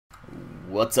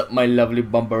What's up, my lovely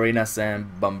Bomberinas and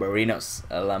Bomberinos?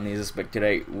 Lammnese is back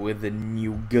today with a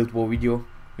new Guild War video.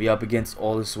 We up against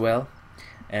All Is Well,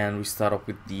 and we start off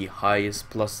with the highest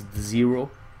plus 0.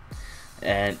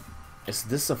 And is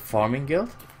this a farming guild?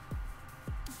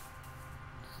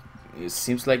 It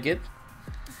seems like it.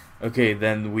 Okay,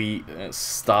 then we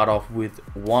start off with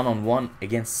one-on-one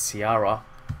against Ciara.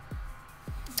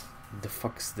 The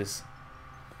fuck is this?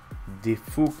 The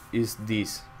fuck is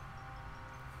this?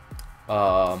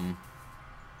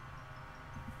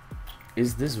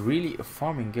 Is this really a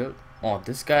farming guild? Oh,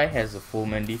 this guy has a full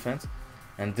man defense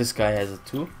and this guy has a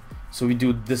 2, so we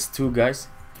do this 2 guys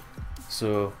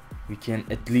so we can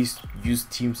at least use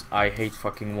teams. I hate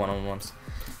fucking one-on-ones.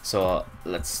 So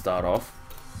let's start off.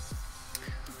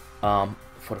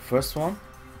 For the first one,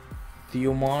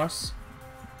 Theomars.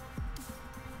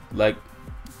 Like,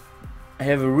 I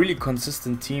have a really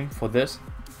consistent team for this,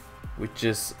 which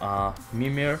is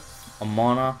Mimir,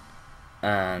 Amana,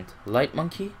 and Light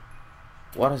Monkey.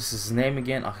 What is his name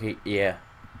again? Okay, yeah,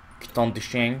 Kitan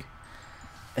Disheng.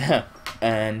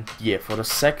 And yeah, for the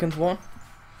second one,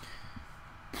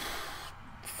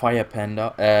 Fire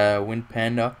Panda, Wind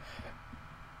Panda.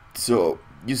 So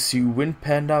you see, Wind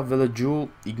Panda, Villagewel,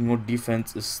 ignore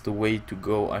defense is the way to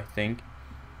go, I think.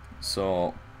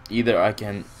 So either I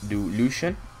can do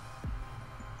Lucian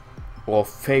or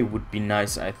Faye would be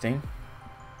nice, I think.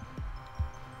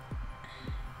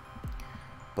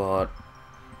 But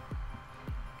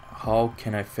how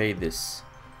can I fade this?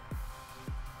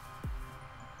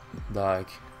 Like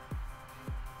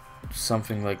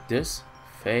something like this.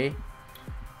 Faye,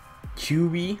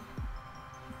 QB,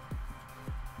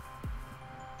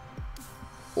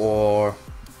 or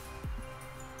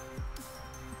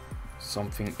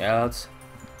something else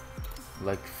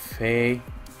like Faye.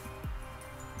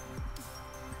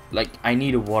 Like, I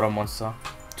need a water monster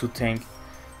to tank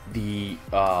the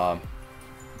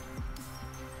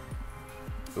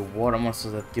water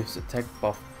monster that gives attack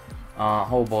buff.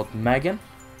 How about Megan?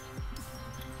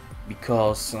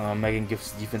 Because Megan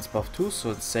gives defense buff too,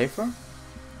 so it's safer.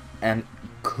 And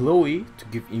Chloe to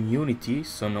give immunity,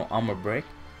 so no armor break.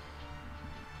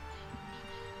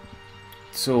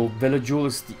 So Villagewel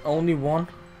is the only one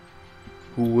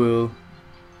who will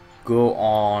go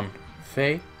on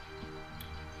Faye.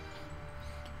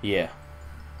 Yeah,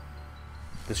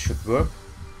 this should work.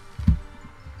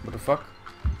 What the fuck?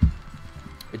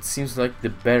 It seems like the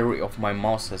battery of my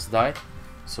mouse has died,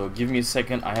 so give me a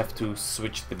second, I have to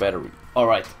switch the battery.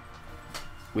 Alright,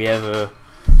 we have a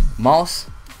mouse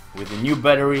with a new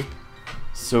battery,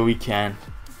 so we can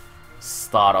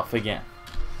start off again.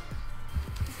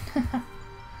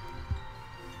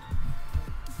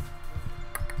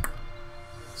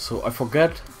 So I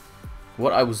forgot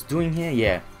what I was doing here.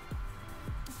 Yeah,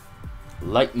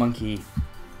 Light Monkey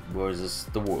versus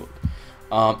the world.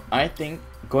 I think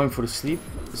going for the sleep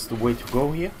is the way to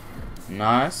go here.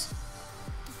 Nice.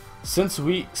 Since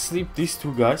we sleep these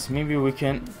 2 guys, maybe we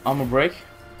can armor break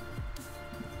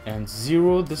and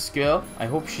 0 this girl. I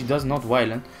hope she does not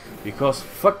violent, because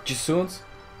fuck Jasoons,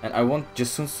 and I want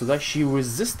Jasoons to die. She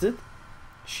resisted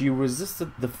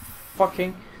the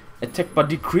fucking attack bar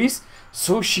decrease,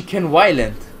 so she can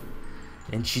violent,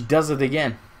 and she does it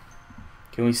again.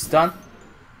 Can we stun?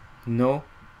 No.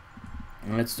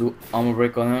 And let's do armor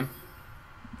break on him.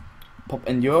 Pop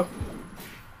endure.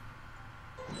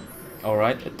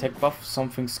 Alright, attack buff.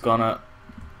 Something's gonna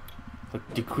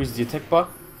like decrease the attack bar.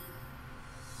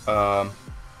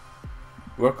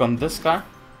 Work on this guy,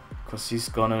 because he's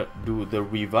gonna do the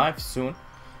revive soon.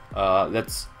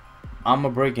 Let's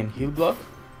armor break and heal block.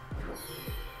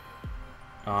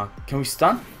 Can we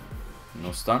stun?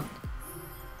 No stun.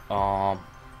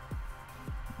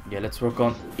 Yeah, let's work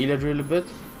on Eladriel a bit.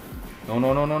 No,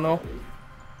 no, no, no, no.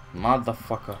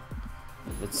 Motherfucker.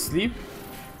 Let's sleep.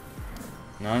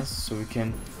 Nice, so we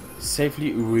can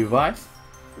safely revive.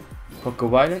 Poke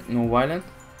violent, no violent.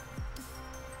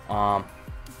 Can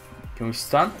we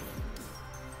stun?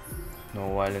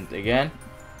 No violent again.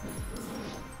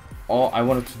 Oh, I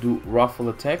wanted to do ruffle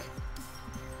attack.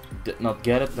 Did not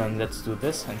get it, then let's do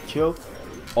this and kill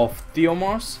off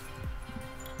Theomars.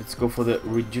 Let's go for the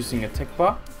reducing attack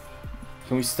bar.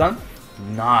 Can we stun?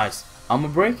 Nice. Armor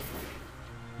break.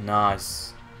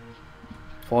 Nice.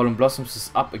 Fallen Blossoms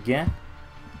is up again.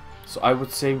 So I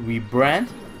would say we brand,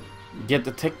 get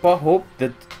the attack bar, hope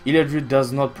that Eladriel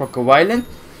does not proc a violent,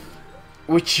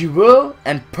 which he will,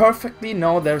 and perfectly.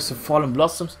 Now there's a Fallen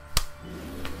Blossoms.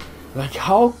 Like,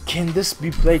 how can this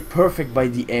be played perfect by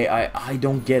the AI? I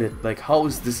don't get it. Like, how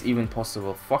is this even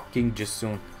possible? Fucking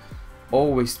Jasoon.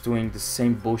 Always doing the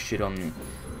same bullshit on me.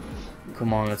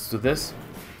 Come on, let's do this.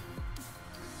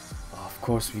 Of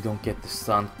course we don't get the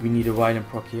stun. We need a violent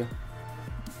proc here.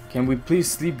 Can we please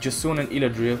sleep Jasun and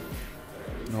Iladriel?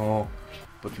 No.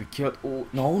 But we killed... Oh,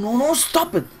 no, no, no,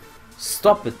 stop it!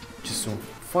 Stop it, Jasun.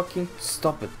 Fucking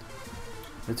stop it.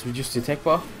 Let's reduce the attack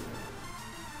bar.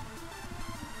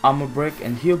 Armor break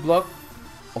and heal block.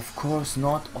 Of course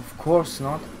not, of course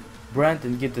not. Brand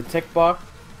and get the attack bar.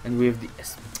 And we have the...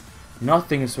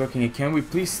 Nothing is working here. Can we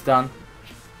please stun?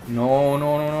 No,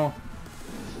 no, no, no.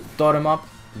 Dot him up.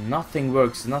 Nothing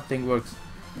works, nothing works.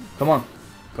 Come on,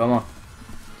 come on.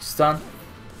 Stun.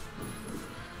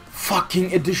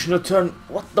 Fucking additional turn.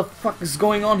 What the fuck is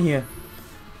going on here?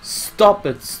 Stop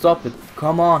it, stop it.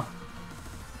 Come on.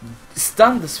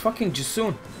 Stun this fucking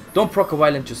Jasun. Don't proc a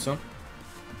violent Jasun.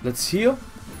 Let's heal.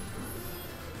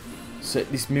 So at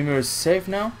least Mimir is safe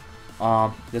now.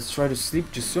 Let's try to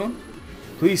sleep Jasun.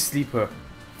 Please sleep her.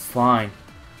 Fine.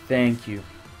 Thank you.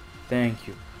 Thank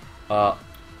you.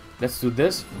 Let's do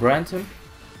this. Brand him.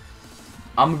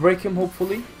 I'm gonna break him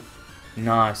hopefully.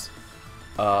 Nice.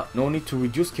 No need to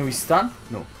reduce. Can we stun?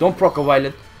 No. Don't proc a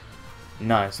violet.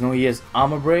 Nice. No, he has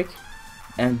armor break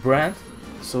and brand.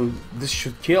 So this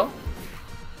should kill.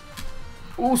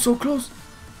 Oh, so close.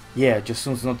 Yeah,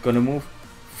 Jasun's not gonna move.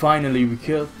 Finally we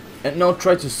killed. And now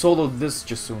try to solo this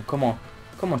Jasun. Come on.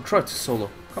 Come on, try to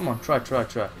solo. Come on, try.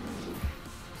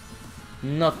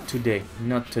 Not today.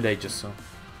 Not today, Jasun.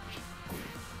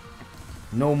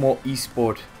 No more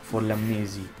esport for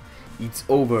Lammnese. It's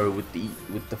over with the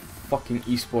fucking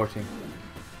esporting.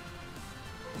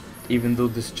 Even though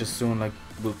this Jasun like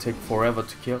will take forever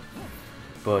to kill.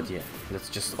 But yeah, let's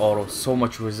just auto so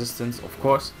much resistance, of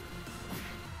course.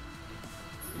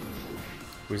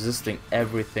 Resisting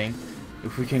everything.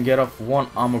 If we can get off one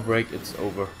armor break, it's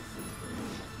over.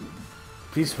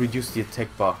 Please reduce the attack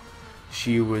bar.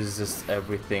 She resists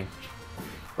everything.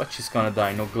 But she's gonna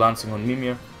die. No glancing on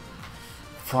Mimir.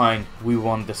 Fine, we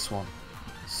won this one.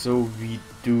 So we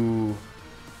do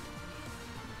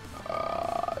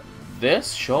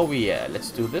this, shall we? Yeah,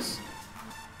 let's do this.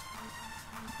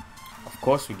 Of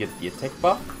course we get the attack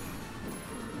buff.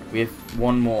 We have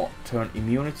one more turn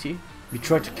immunity. We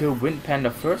try to kill Wind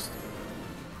Panda first,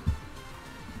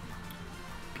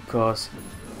 because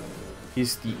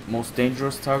he's the most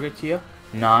dangerous target here.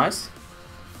 Nice.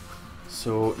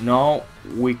 So now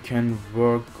we can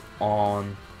work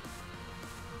on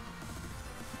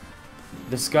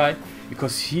this guy,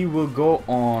 because he will go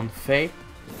on Faye.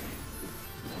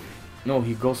 No,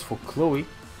 he goes for Chloe.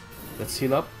 Let's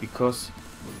heal up, because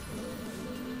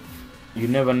you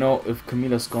never know if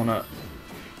Camilla's gonna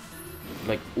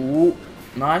like... Ooh,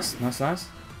 nice.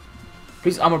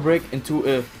 Please armor break into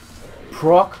a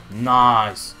proc.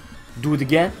 Nice. Do it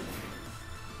again.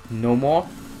 No more.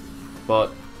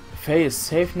 But Faye is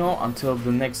safe now until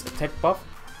the next attack buff,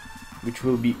 which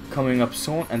will be coming up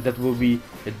soon, and that will be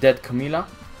a dead Camilla.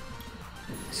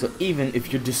 So even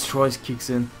if your destroys kicks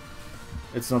in,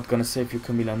 it's not gonna save you,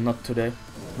 Camilla. Not today.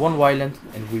 One violent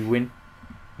and we win.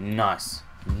 Nice.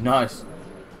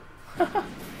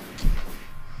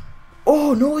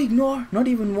 Oh, no ignore. Not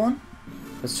even one.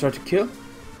 Let's try to kill.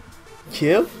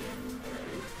 Kill.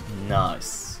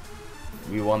 Nice.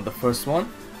 We won the first one.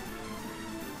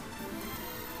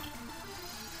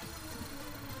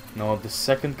 Now the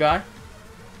second guy,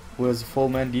 who has full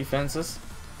man defenses.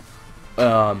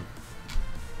 We're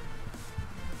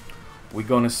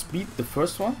gonna speed the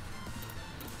first one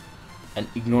and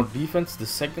ignore defense the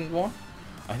second one.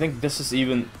 I think this is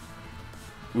even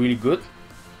really good,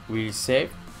 really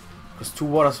safe, because two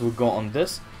waters will go on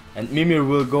this and Mimir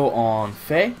will go on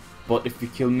Faye. But if we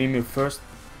kill Mimir first,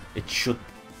 it should.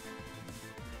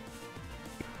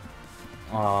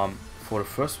 For the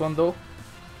first one though,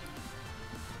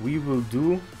 we will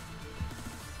do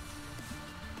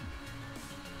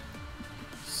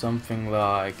something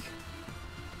like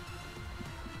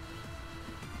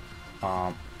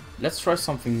let's try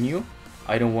something new.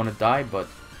 I don't want to die, but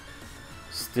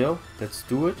still, let's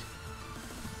do it.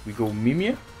 We go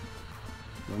Mimir,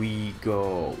 we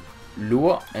go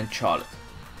Lua and Charlotte.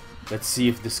 Let's see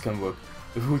if this can work.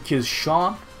 If we kill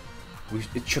Sean,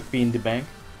 it should be in the bank,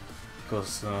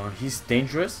 because he's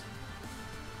dangerous.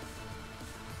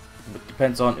 It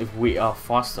depends on if we are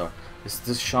faster. Is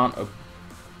this Sean a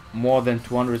more than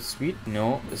 200 speed?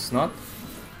 No, it's not.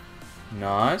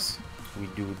 Nice. We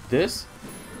do this.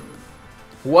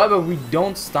 Whoever we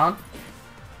don't stun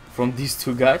from these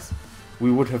two guys,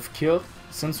 we would have killed.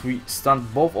 Since we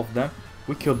stunned both of them,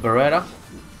 we killed Beretta,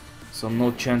 so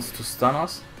no chance to stun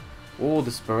us. Oh,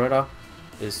 this Beretta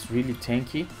is really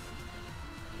tanky.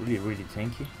 Really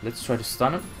tanky. Let's try to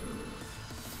stun him.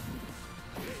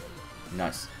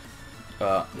 Nice.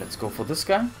 Let's go for this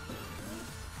guy.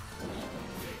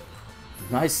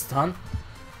 Nice stun.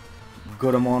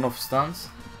 Good amount of stuns.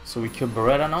 So we kill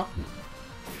Beretta now.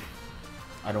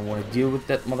 I don't want to deal with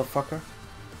that motherfucker.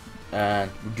 And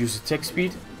reduce attack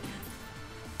speed.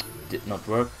 Did not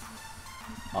work.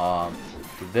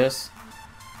 Do this.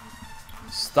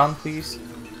 Stun, please.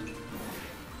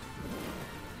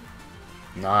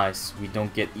 Nice. We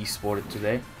don't get esported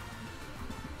today.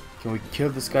 Can we kill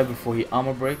this guy before he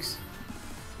armor breaks?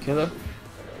 Kill him.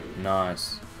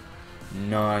 Nice.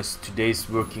 Nice. Today's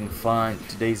working fine.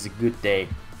 Today's a good day.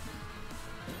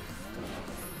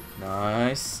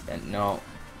 Nice. And now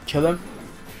kill him.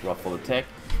 Ruffle attack.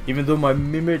 Even though my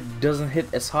Mimir doesn't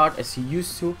hit as hard as he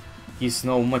used to, he's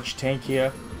now much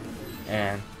tankier.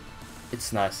 And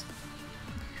it's nice.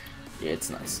 Yeah,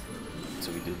 it's nice.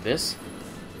 So we do this.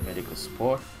 Medical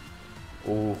support.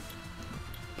 Oh.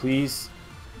 Please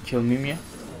kill Mimir.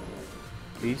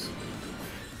 Please.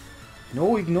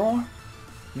 No, ignore.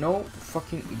 No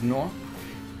fucking ignore.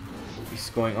 What's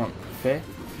going on? Fair.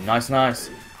 Nice, nice.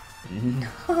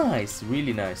 Nice.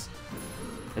 Really nice.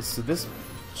 Let's do this.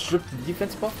 Strip the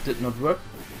defense buff. Did not work.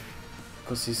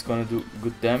 Because he's gonna do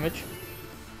good damage.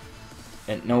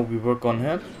 And now we work on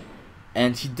him.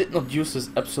 And he did not use his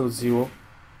absolute zero.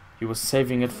 He was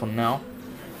saving it for now.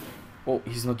 Oh,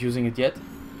 he's not using it yet.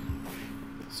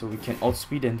 So we can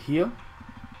outspeed and heal.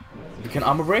 We can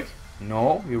armor break.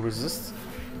 No, he resists.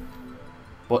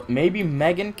 But maybe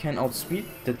Megan can outspeed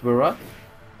that we're at.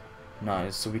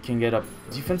 Nice, so we can get a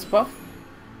defense buff.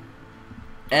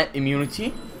 And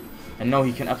immunity. And now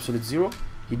he can absolute zero.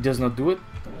 He does not do it.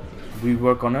 We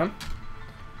work on him.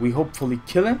 We hopefully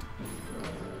kill him.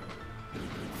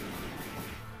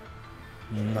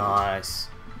 Nice.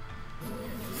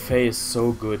 Faye is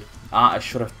so good. Ah, I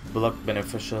should have blocked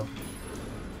beneficial.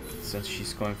 Since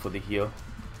she's going for the heal.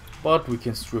 But we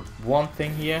can strip one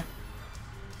thing here.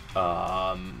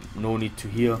 No need to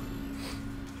heal.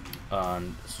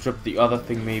 And strip the other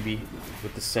thing maybe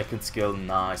with the second skill.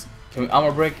 Nice. Can we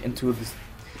armor break into this?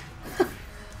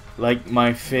 Like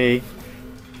my Faye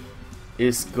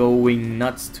is going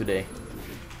nuts today.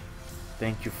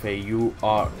 Thank you, Faye. You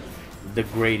are the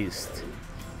greatest.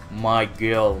 My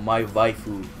girl, my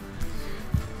waifu.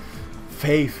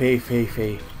 Faye, Faye, Faye,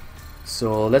 Faye.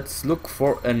 So let's look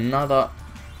for another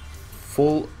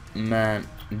full man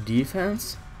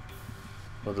defense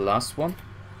for the last one.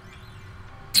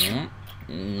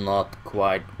 Not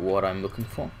quite what I'm looking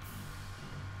for.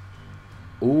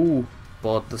 Oh,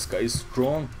 but this guy is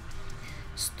strong.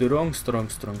 Strong, strong,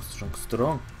 strong, strong,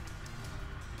 strong.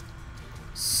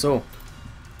 So,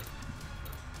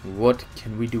 what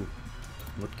can we do?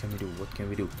 What can we do? What can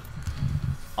we do?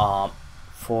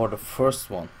 For the first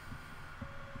one,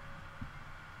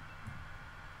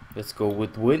 let's go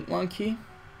with Wind Monkey,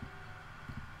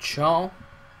 Chow,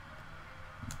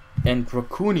 and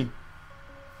Raccoon.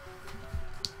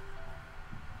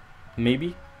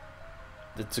 Maybe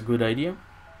that's a good idea.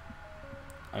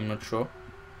 I'm not sure.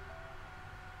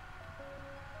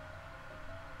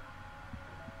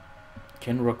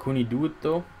 Can Raccoon do it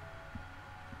though?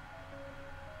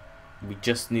 We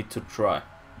just need to try.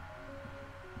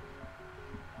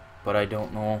 But I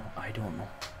don't know. I don't know.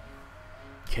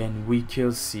 Can we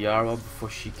kill Ciara before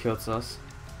she kills us?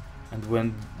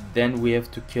 And then we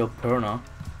have to kill Perna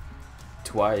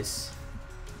twice.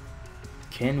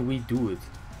 Can we do it?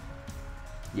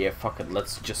 Yeah, fuck it.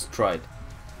 Let's just try it.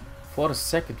 For the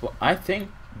second one, I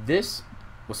think this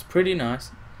was pretty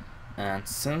nice. And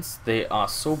since they are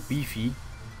so beefy,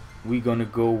 we're gonna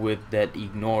go with that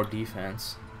ignore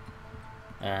defense.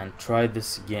 And try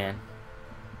this again.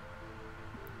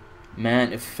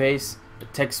 Man, if Faye's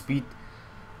attack speed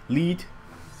lead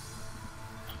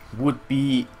would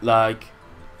be like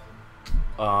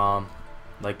a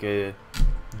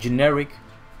generic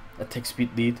attack speed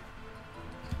lead,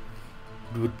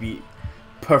 it would be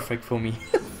perfect for me.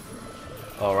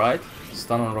 Alright,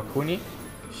 stun on Raccoon.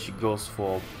 She goes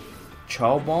for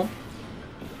Chow Bomb.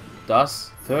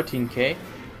 Does 13k.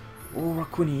 Oh,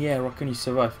 Raccoon, yeah, Raccoon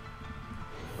survived.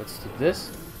 Let's do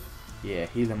this. Yeah,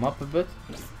 heal him up a bit.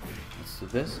 Let's do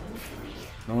this.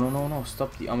 No, no, no, no.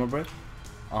 Stop the armor break.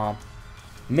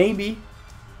 Maybe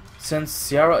since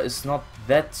Ciara is not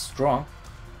that strong.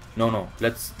 No, no.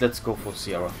 Let's go for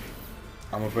Ciara.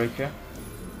 Armor breaker,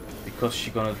 because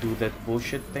she gonna do that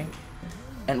bullshit thing.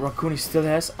 And Raccoon still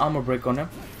has armor break on him.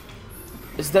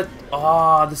 Is that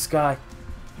this guy?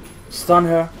 Stun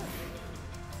her.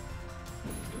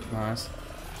 Nice.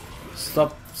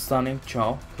 Stop stunning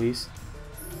Chow, please.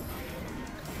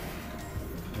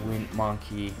 Wind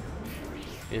Monkey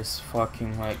is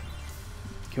fucking like...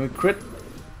 Can we crit?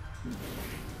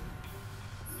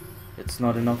 It's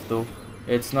not enough though.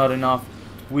 It's not enough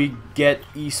we get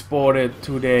esported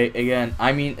today again.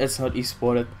 I mean, it's not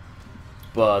esported,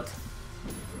 but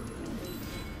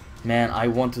man, I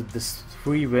wanted this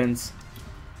 3 wins,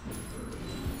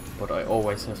 but I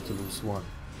always have to lose 1.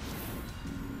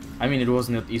 I mean, it was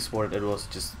not esported, it was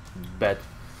just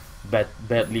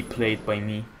badly played by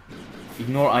me.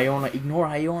 Ignore Iona, ignore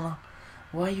Iona.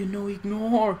 Why you no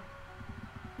ignore?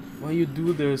 Why you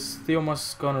do this? Theomas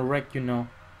is gonna wreck you now.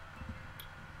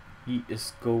 He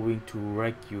is going to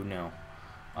wreck you now.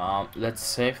 Let's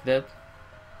save that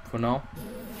for now.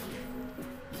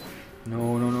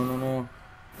 No, no, no, no, no.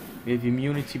 We have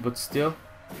immunity, but still.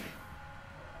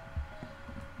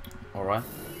 Alright.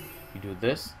 We do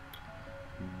this.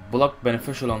 Block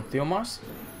beneficial on Theomars.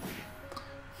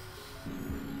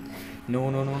 No,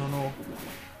 no, no, no, no.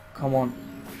 Come on.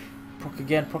 Proc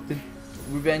again, proc the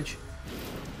revenge.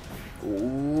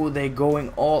 Ooh, they're going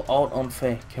all out on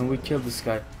Faye. Can we kill this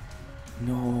guy?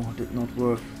 No, did not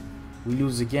work. We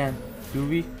lose again. Do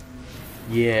we?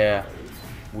 Yeah.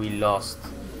 We lost.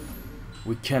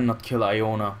 We cannot kill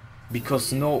Iona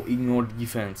because no ignore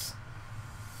defense.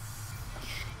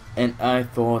 And I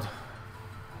thought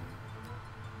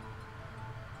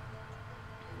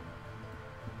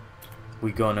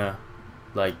we're gonna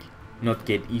like not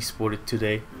get esported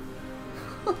today.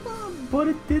 But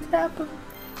it did happen.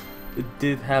 It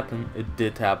did happen. It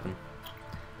did happen.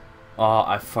 Oh,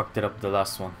 I fucked it up the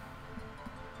last one.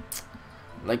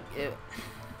 Like,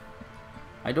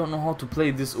 I don't know how to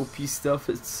play this OP stuff.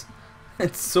 It's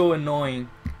so annoying.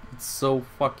 It's so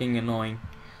fucking annoying.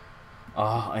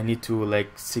 Ah, I need to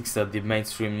like 6-star the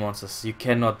mainstream monsters. You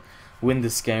cannot win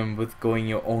this game with going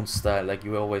your own style. Like,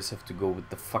 you always have to go with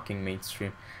the fucking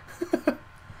mainstream.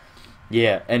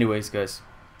 Yeah. Anyways, guys,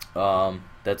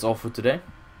 that's all for today.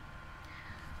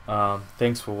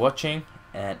 Thanks for watching,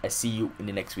 and I see you in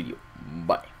the next video.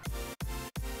 Bye.